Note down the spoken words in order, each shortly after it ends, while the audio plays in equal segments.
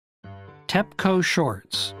TEPCO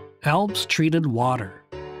Shorts ALPS treated water.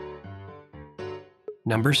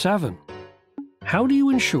 Number 7. How do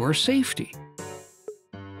you ensure safety?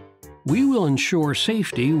 We will ensure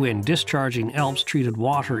safety when discharging ALPS treated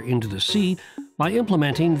water into the sea by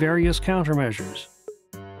implementing various countermeasures.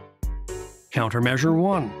 Countermeasure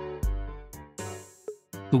 1.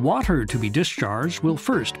 The water to be discharged will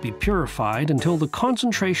first be purified until the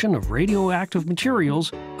concentration of radioactive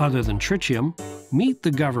materials other than tritium meet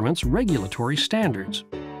the government's regulatory standards.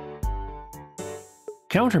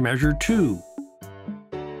 Countermeasure 2.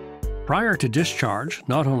 Prior to discharge,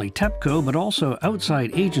 not only TEPCO but also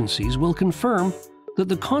outside agencies will confirm that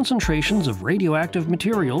the concentrations of radioactive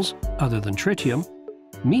materials other than tritium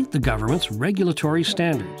meet the government's regulatory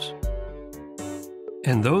standards.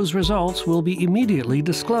 And those results will be immediately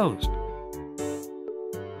disclosed.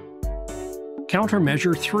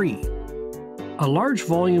 Countermeasure 3. A large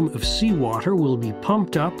volume of seawater will be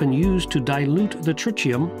pumped up and used to dilute the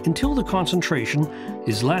tritium until the concentration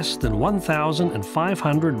is less than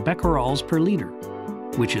 1,500 becquerels per liter,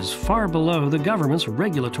 which is far below the government's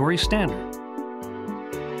regulatory standard.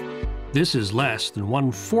 This is less than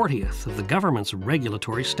 1/40th of the government's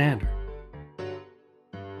regulatory standard.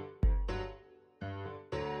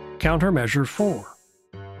 Countermeasure 4.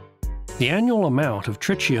 The annual amount of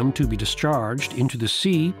tritium to be discharged into the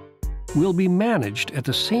sea will be managed at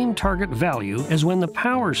the same target value as when the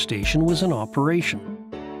power station was in operation.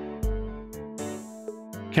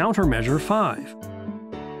 Countermeasure 5.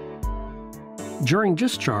 During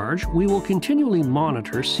discharge, we will continually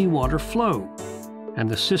monitor seawater flow, and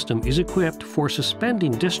the system is equipped for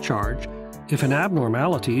suspending discharge if an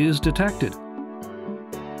abnormality is detected.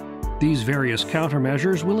 These various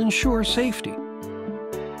countermeasures will ensure safety.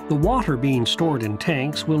 The water being stored in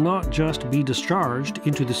tanks will not just be discharged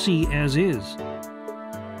into the sea as is.